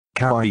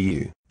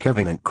Caillou,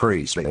 Kevin and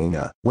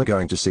Kristina, we're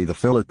going to see the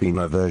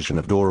Filipino version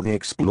of Dora the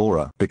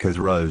Explorer because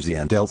Rosie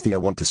and Althea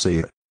want to see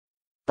it.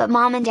 But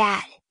Mom and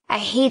Dad, I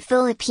hate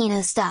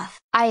Filipino stuff.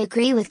 I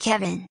agree with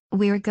Kevin.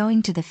 We're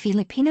going to the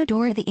Filipino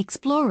Dora the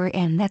Explorer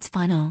and that's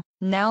final.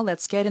 Now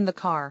let's get in the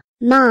car.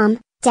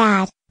 Mom,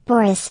 Dad,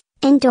 Boris,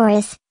 and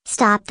Doris,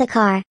 stop the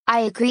car.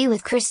 I agree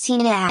with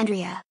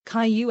Kristina-Andrea.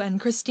 Caillou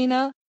and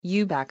Kristina,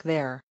 you back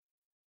there.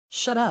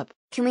 Shut up.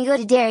 Can we go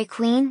to Dairy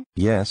Queen?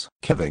 Yes,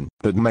 Kevin,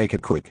 but make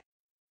it quick.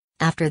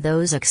 After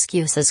those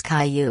excuses,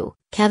 Caillou,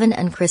 Kevin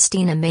and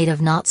Kristina made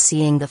of not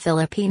seeing the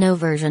Filipino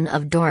version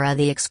of Dora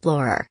the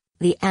Explorer,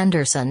 the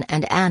Anderson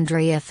and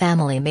Andrea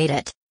family made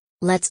it.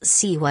 Let's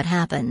see what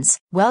happens.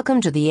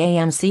 Welcome to the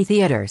AMC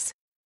theaters.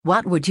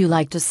 What would you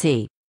like to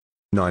see?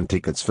 9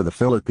 tickets for the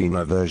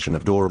Filipino version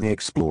of Dora the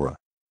Explorer.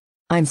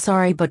 I'm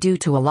sorry, but due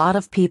to a lot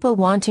of people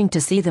wanting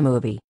to see the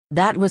movie,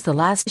 that was the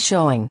last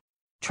showing.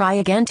 Try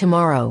again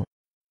tomorrow.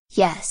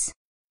 Yes.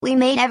 We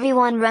made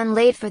everyone run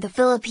late for the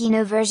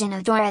Filipino version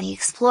of Dora the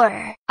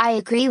Explorer. I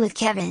agree with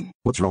Kevin.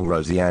 What's wrong,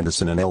 Rosie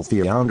Anderson and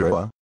Althea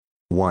Andrea?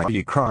 Why are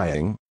you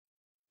crying?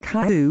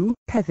 Caillou,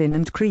 Kevin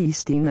and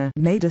Kristina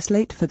made us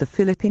late for the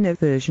Filipino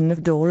version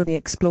of Dora the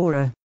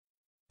Explorer.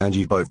 And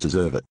you both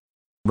deserve it.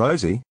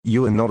 Rosie,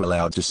 you are not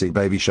allowed to see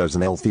baby shows,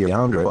 and Althea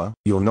Andrea,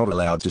 you're not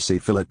allowed to see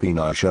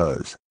Filipino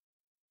shows.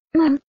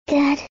 Mom,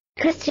 Dad,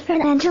 Christopher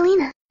and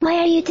Angelina, why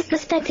are you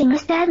disrespecting our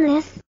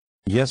sadness?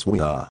 Yes, we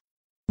are.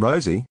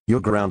 Rosie,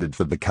 you're grounded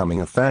for becoming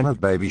a fan of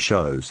baby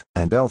shows,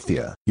 and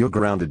Althea, you're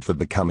grounded for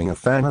becoming a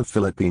fan of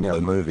Filipino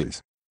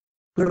movies.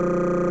 What?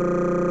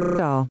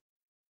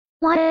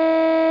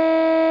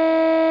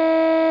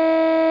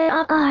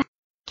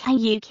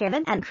 Caillou,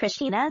 Kevin and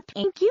Kristina,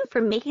 thank you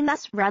for making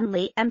us run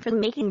late and for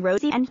making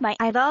Rosie and my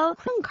idol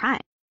cry.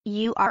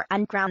 You are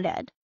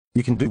ungrounded.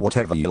 You can do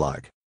whatever you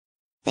like.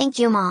 Thank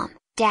you, Mom,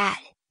 Dad,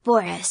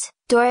 Boris,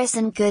 Doris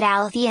and Good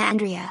Althea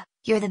Andrea.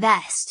 You're the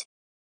best.